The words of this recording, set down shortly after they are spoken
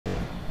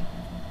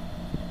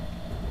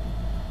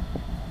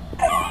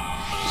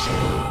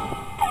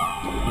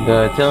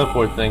The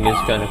teleport thing is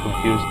kind of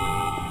confusing.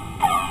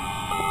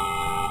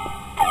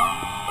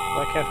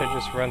 Why can't I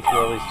just run through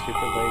all these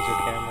stupid laser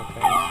camera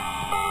things?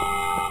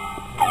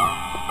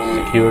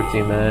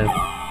 Security, man.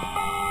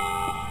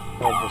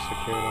 Horrible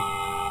security.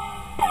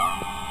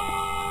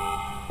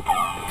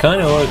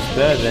 Kind of works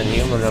better than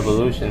human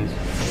revolutions.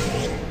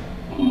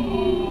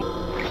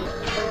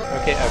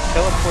 Okay, I've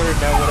teleported.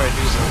 Now what do I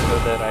do so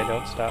that I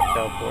don't stop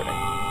teleporting?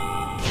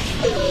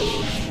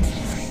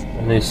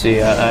 Let me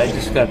see. I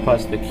just got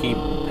past the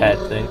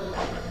keypad thing.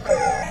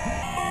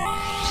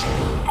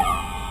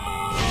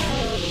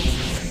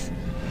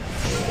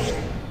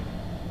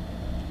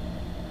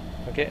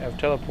 Okay, I've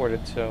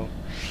teleported, so...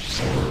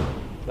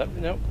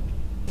 Nope.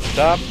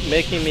 Stop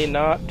making me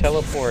not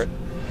teleport.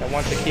 I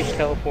want to keep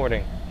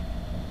teleporting.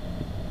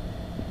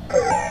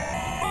 This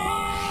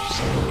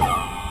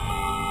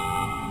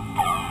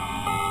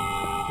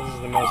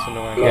is the most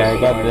annoying. Yeah, I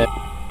got that.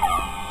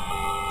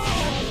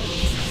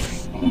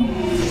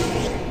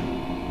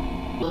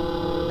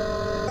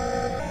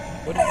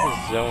 What is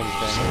this zone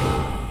thing?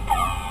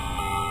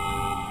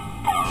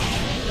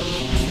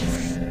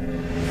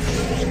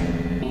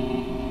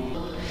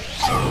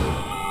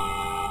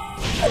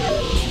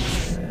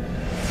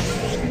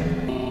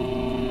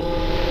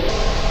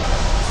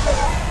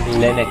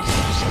 Linux.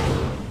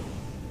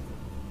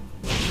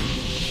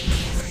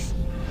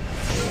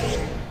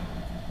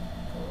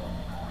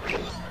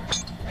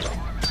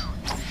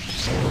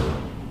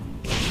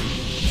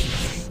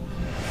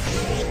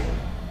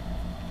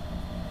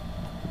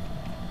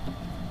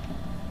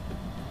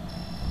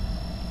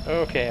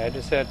 Okay, I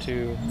just had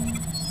to...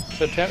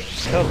 So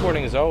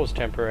teleporting is always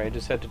temporary. I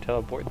just had to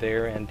teleport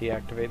there and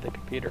deactivate the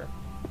computer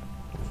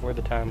before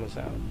the time was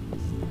out.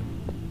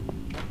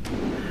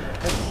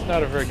 That's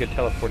not a very good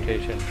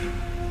teleportation.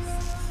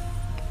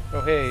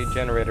 Oh hey,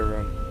 generator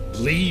room.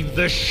 Leave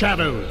the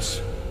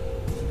shadows.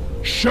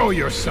 Show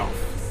yourself.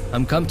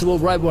 I'm comfortable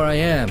right where I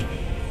am.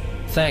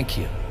 Thank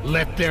you.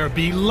 Let there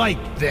be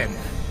light then.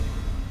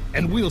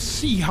 And we'll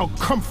see how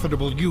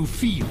comfortable you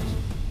feel,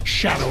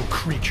 shadow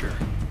creature.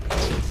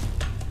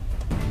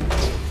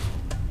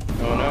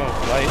 Oh no,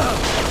 light.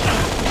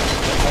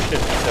 I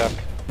should duck.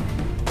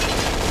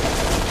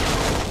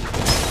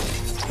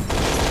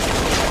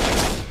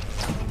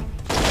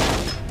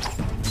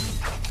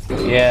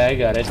 Yeah, I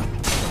got it.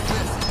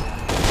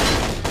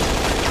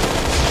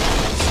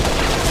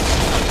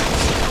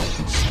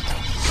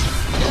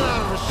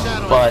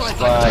 Bust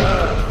by.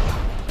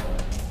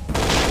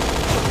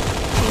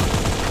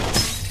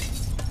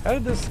 How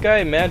did this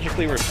guy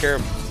magically repair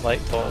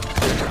light bulbs?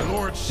 The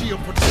Lord's shield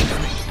protects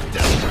me.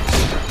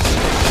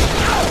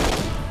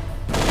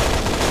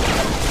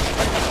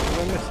 Am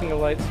I missing a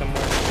light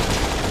somewhere?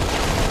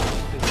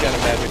 He's got a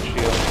magic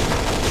shield.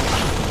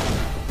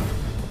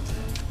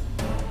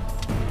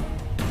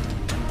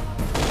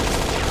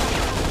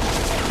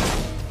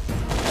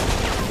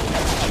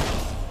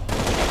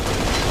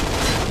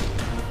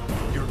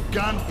 Your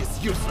gun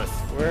is useless.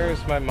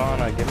 Where's my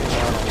mana? Give me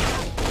mana.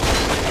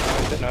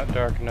 Why is it not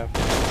dark enough?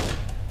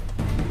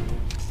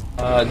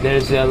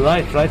 There's a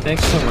light right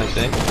next to him, I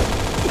think.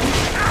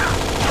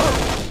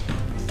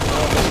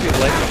 Oh, it must be a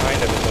light behind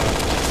him as well.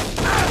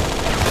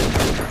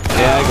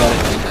 Yeah, I got it.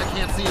 I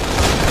can't see it.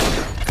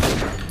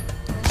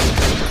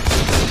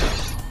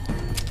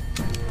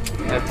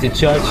 Have to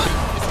charge.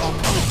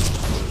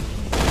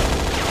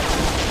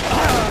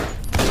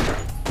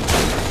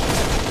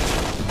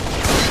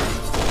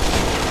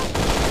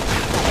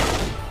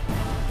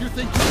 You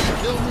think you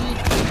can kill me?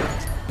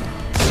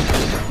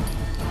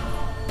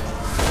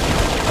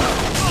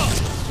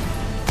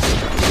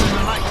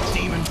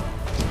 Demon.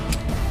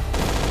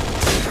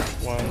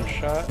 One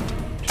shot,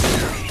 two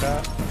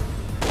shot,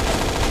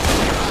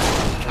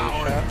 three shot,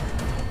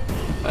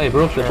 I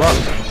broke the box.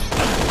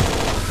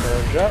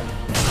 charge up,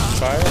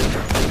 fire. I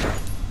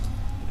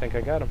think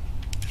I got him.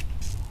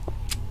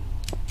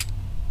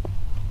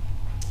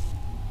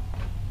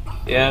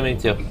 Yeah, me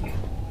too.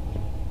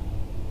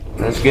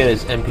 Let's get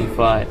his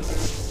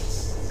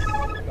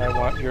MP5. I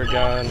want your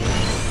gun.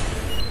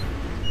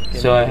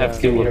 So I have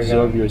to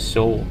absorb your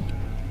soul.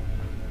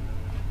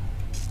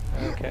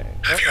 Okay.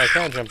 Oh, I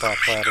can't jump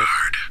off ladders.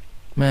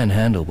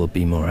 Manhandle will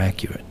be more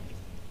accurate.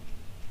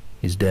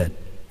 He's dead.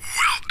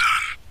 Well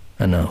done.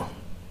 I know.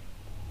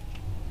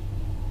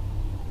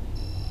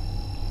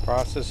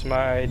 Process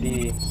my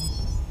ID.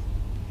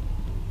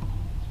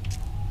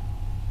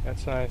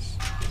 That's nice.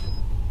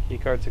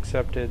 Keycard's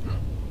accepted.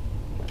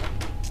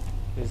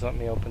 Please let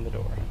me open the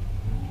door.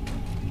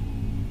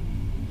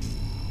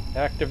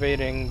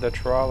 Activating the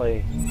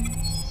trolley.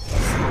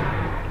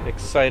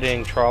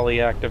 Exciting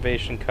trolley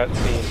activation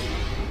cutscene.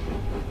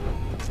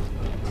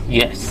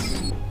 Yes.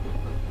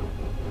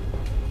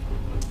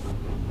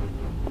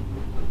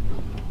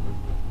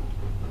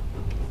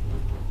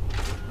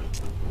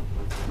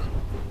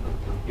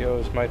 Yo,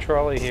 is my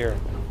trolley here?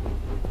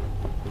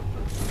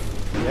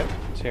 Yep,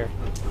 it's here.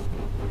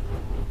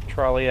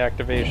 Trolley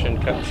activation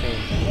cutscene.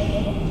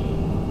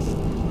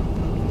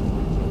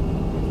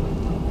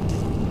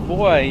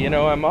 Boy, you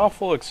know, I'm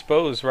awful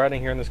exposed riding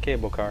here in this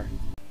cable car.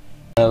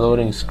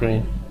 Loading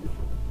screen.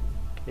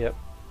 Yep.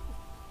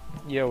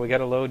 Yo, we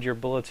gotta load your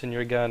bullets in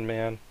your gun,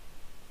 man.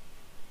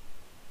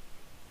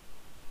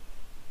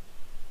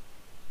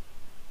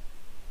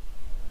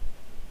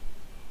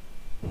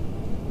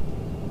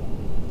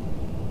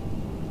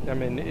 I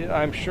mean,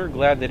 I'm sure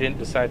glad they didn't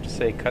decide to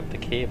say cut the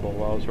cable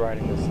while I was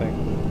riding this thing.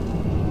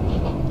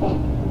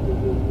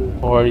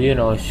 Or, you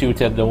know,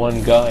 shoot at the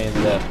one guy in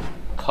the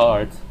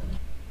cart.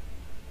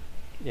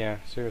 Yeah,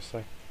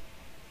 seriously.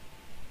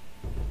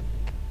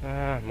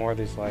 More of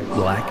these lights.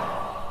 Black.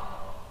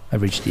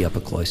 I've reached the upper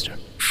cloister.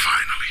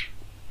 Finally.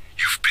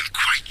 You've been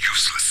quite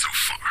useless so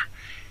far.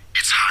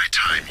 It's high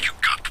time you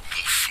got Wolf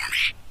for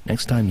me.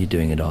 Next time you're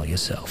doing it all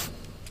yourself.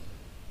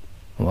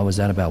 What was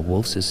that about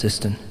Wolf's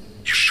assistant?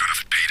 You should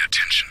have paid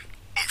attention.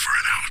 Over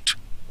and out.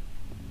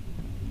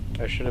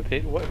 I should have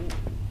paid. What?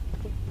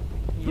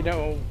 You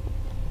know,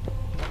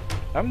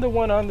 I'm the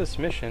one on this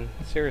mission.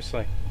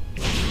 Seriously.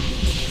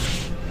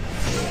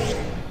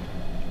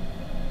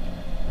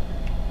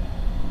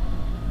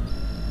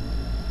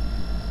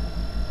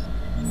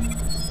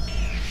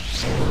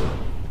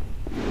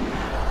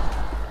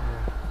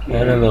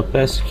 Another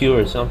pesque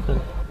or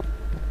something.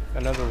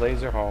 Another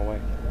laser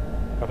hallway.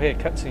 Oh, hey, a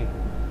cutscene.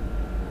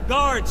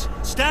 Guards,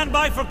 stand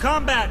by for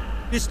combat!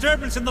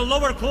 Disturbance in the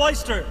lower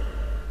cloister!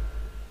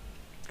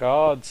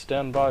 God,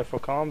 stand by for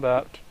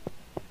combat.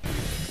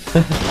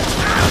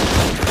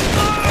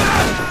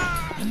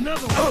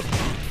 Another one.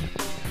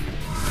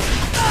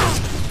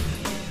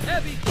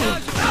 Heavy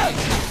casualty!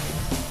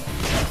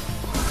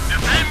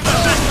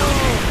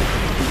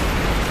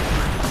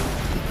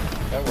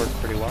 That worked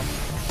pretty well.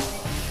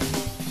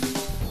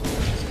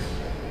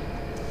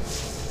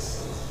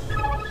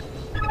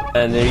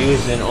 And they're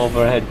using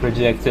overhead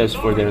projectors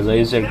for their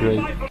laser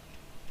grid.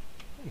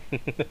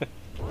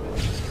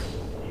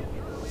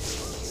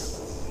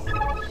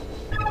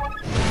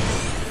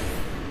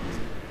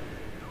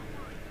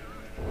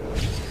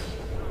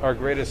 Our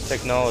greatest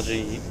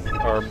technology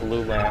are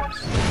blue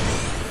lamps.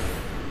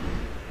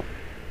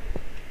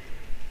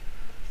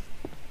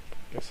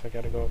 Guess I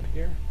gotta go up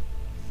here.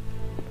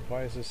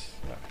 Why is this?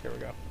 Oh, here we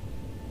go.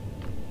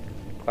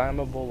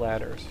 Climbable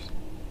ladders.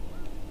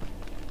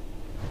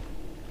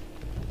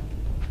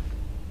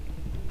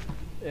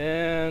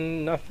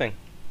 And nothing.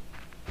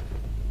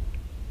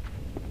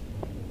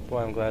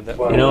 Boy, I'm glad that.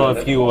 You know,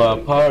 if you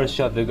power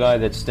shot the guy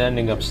that's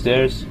standing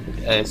upstairs,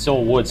 it's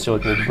all wood, so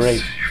it will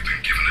break.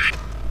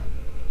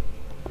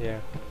 Yeah.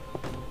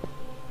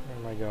 Where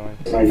am I going?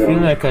 I feel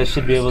like I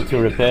should be able to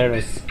repair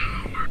it.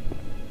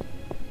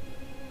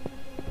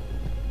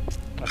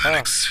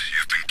 Alex,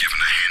 you've been given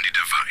a handy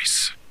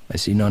device. I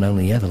see not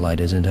only Everlight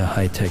is into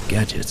high-tech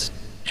gadgets.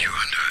 You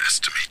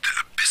underestimate the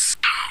Abyss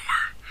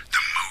power.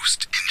 The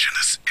most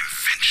ingenious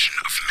invention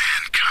of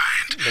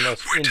mankind. The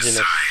most were ingenious.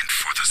 designed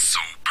for the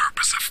sole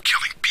purpose of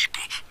killing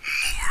people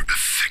more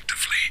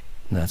effectively.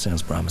 That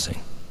sounds promising.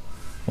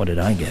 What did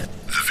I get?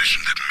 The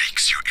vision that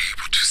makes you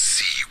able to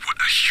see what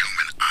a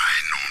human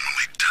eye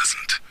normally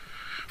doesn't.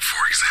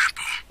 For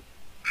example,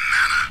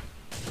 mana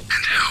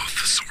and health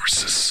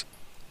sources.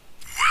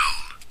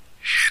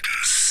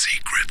 Well-hidden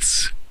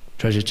secrets.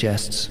 Treasure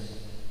chests?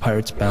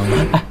 Pirates bound?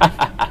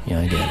 Yeah,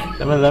 I get it.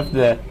 Someone left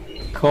the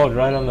code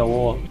right on the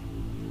wall.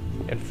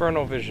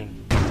 Infernal vision.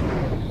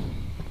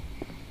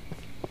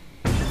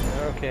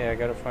 Okay, I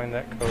gotta find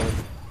that code.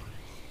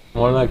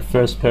 More like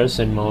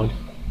first-person mode.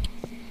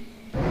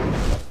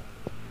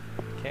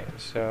 Okay,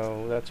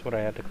 so that's what I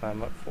had to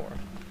climb up for.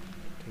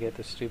 To get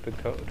the stupid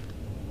code.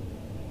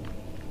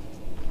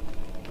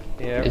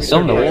 Yeah, It's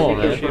on the wall,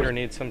 every man. shooter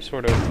needs some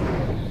sort of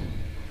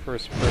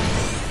first-person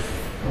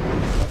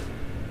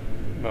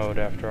mode,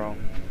 after all.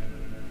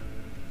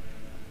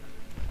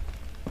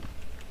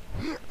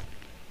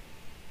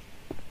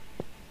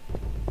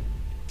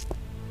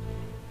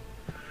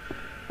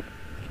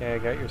 Okay, I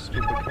got your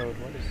stupid code.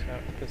 What is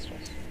that?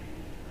 Pistols.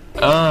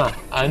 Ah,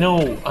 I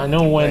know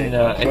when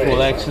it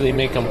will actually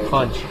make them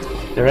punch.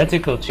 The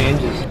reticle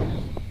changes.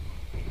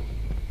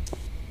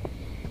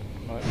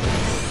 What? Do I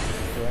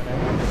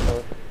have the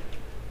code?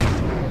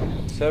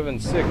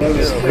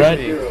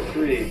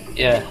 7603.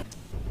 Yeah.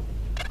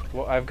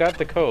 Well, I've got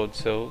the code,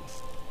 so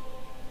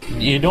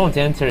You don't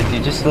enter it,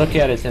 you just look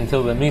at it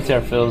until the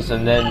meter fills,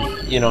 and then,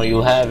 you know,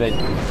 you'll have it,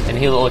 and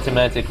he'll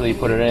automatically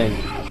put it in.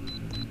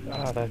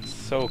 ah, that's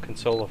so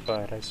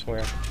consolified, I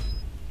swear.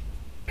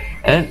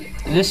 And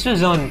this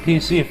was on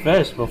PC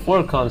first,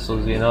 before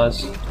consoles, you know,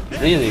 it's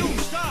really...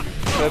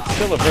 That's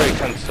still a very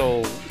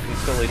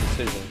console-y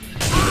decision.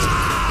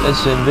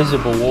 It's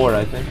Invisible War,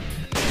 I think.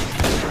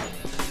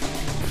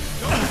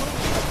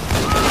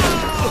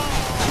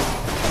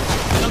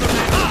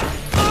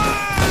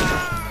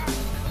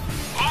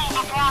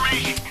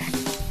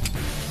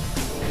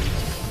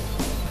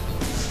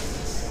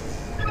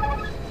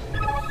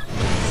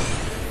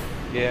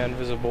 Yeah,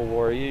 Invisible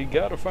War. You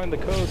gotta find the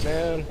code,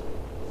 man.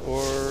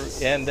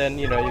 And then,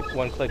 you know,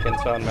 one click and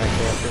it's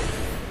automatically enter.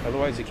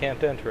 Otherwise, you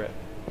can't enter it.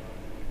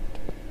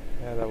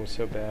 Yeah, that was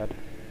so bad.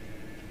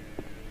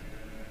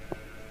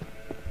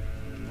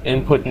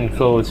 Inputting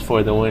codes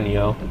for the win,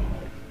 yo.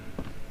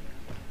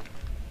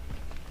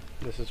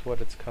 This is what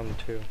it's come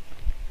to.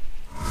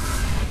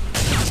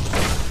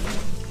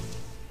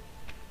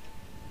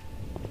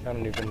 I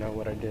don't even know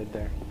what I did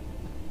there.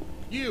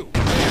 You!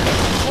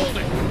 Hold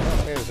it!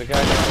 Oh, there's a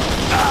guy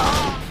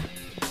down.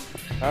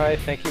 Alright,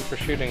 thank you for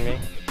shooting me.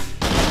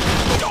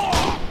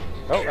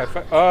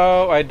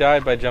 Oh, I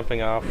died by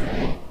jumping off.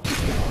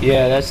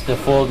 Yeah, that's the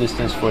full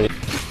distance for you.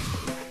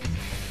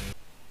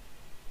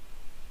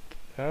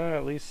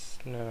 At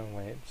least, no,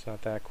 wait, it's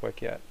not that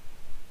quick yet.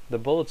 The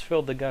bullets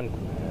filled the gun.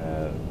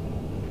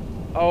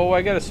 Oh,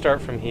 I gotta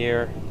start from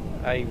here.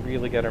 I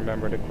really gotta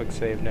remember to quick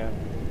save now.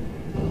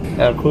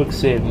 Quick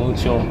save,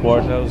 mucho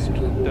important.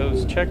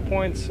 Those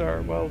checkpoints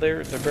are, well,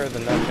 they're better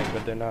than nothing,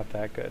 but they're not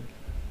that good.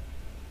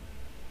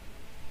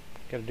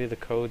 Gotta do the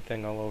code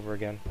thing all over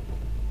again.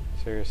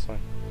 Seriously.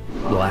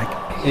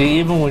 Black? See,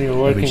 even when you're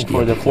working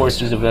for the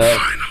forces of hell,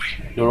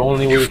 your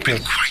only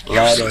weakness,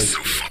 ladders.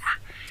 So far.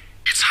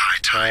 It's high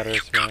time you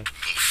Ladders, got man. Wolf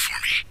for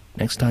me.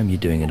 Next time you're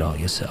doing it all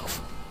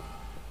yourself.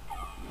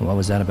 What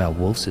was that about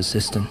Wolf's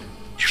assistant?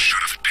 You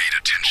should have paid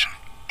attention.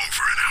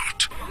 Over and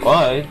out.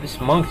 Why? This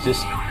monk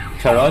just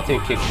karate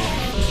kicked me.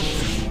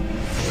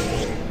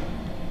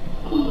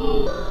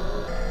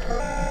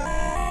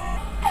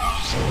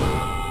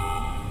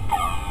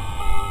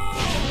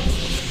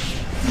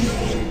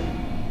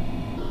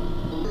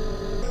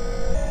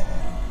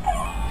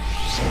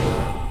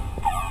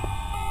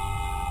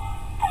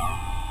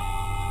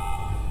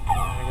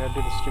 I gotta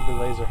do the stupid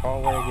laser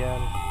hallway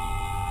again.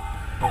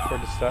 Wait for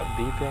it to stop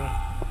beeping.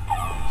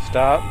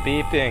 Stop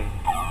beeping!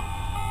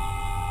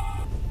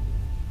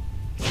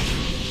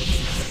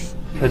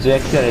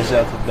 Projector is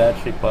out of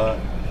battery power.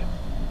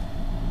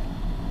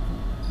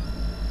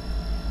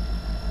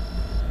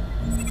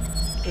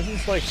 This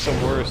is like the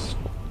worst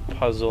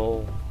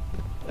puzzle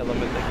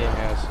element the game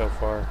has so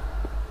far.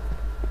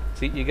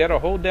 See, you gotta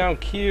hold down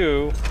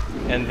Q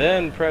and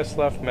then press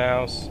left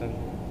mouse and...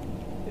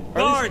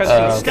 Are these Guards,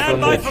 cutscenes stand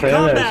From by the for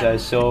trailers combat. I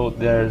saw,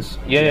 there's...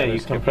 Yeah, you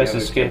can press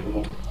escape.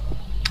 escape.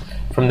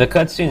 From the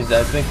cutscenes,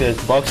 I think there's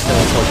box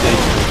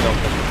teleportation or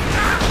something.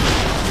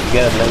 You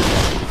get it later.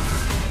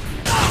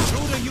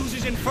 Intruder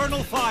uses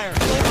infernal fire. Or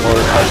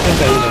I think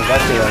I even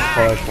got to that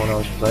part when I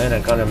was playing, I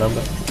can't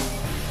remember.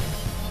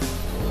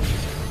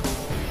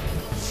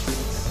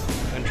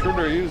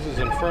 Intruder uses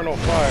infernal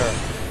fire.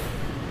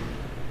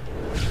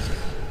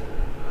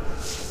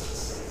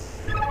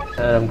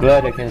 And I'm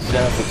glad I can set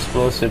up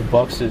explosive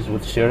boxes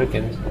with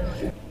shurikens.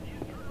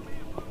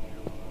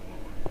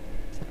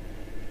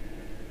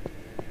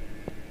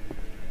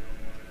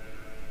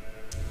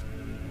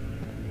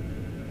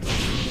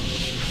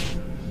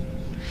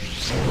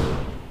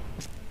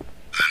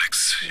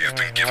 Lennox, you've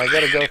been given I a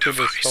gotta go handy through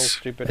this whole device.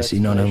 stupid I see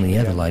not only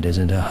explanation Everlight is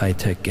into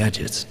high-tech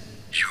gadgets.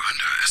 You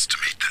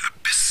underestimate the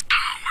abyss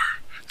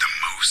power. The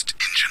most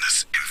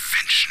ingenious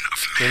invention of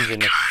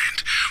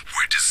mankind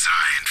were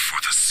designed for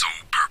the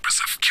sole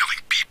purpose of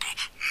killing people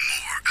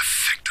more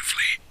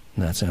effectively.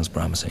 That sounds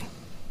promising.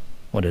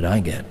 What did I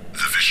get?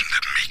 The vision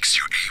that makes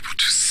you able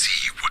to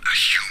see what a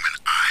human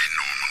eye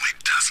normally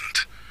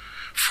doesn't.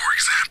 For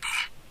example,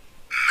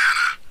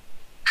 mana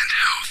and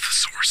health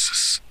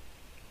sources.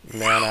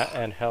 Mana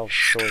and health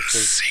Hidden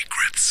sources.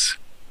 secrets.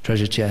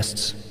 Treasure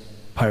chests?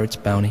 Pirate's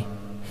bounty?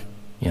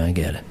 Yeah, I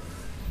get it.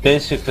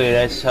 Basically,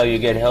 that's how you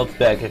get health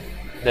back if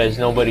there's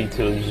nobody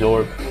to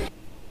absorb.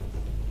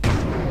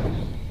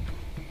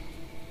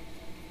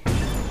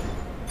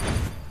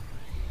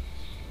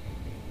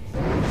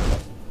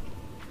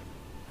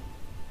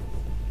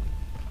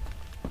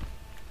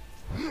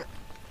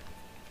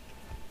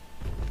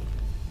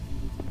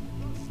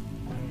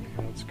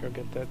 Let's go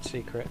get that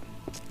secret.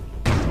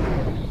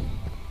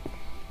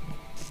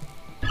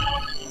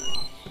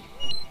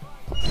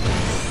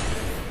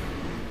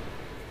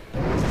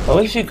 I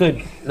wish you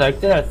could,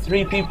 like, there are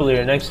 3 people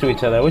here next to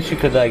each other. I wish you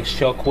could, like,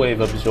 shockwave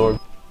absorb.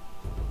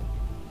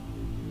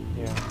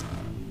 Yeah.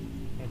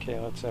 Okay,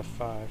 let's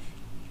F5.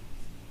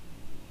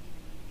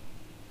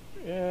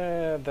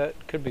 Yeah,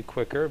 that could be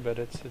quicker, but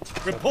it's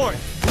Report.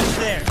 okay. Who's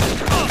there?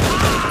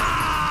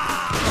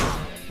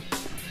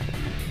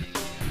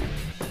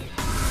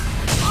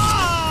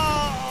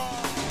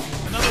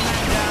 Another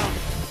man down.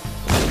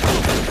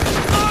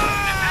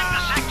 Defend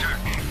the sector.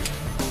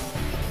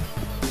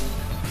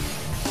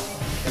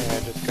 Okay, I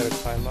just gotta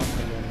climb up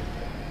and then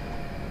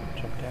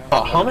jump down.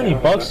 Oh, how jump many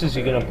down, boxes are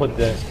you gonna put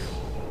there?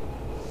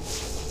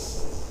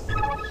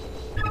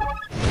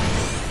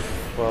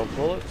 12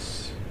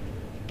 bullets.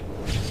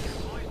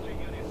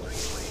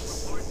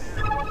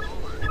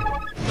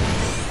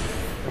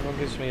 Everyone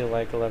gives me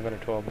like 11 or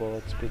 12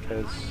 bullets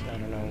because I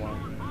don't know why.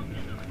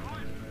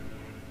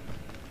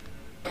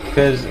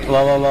 Because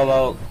la la la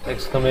la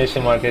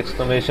exclamation mark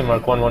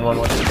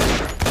 1111.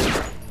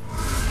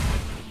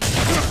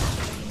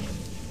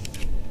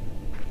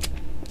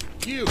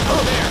 You!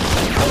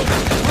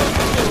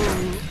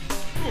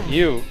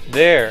 You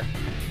there!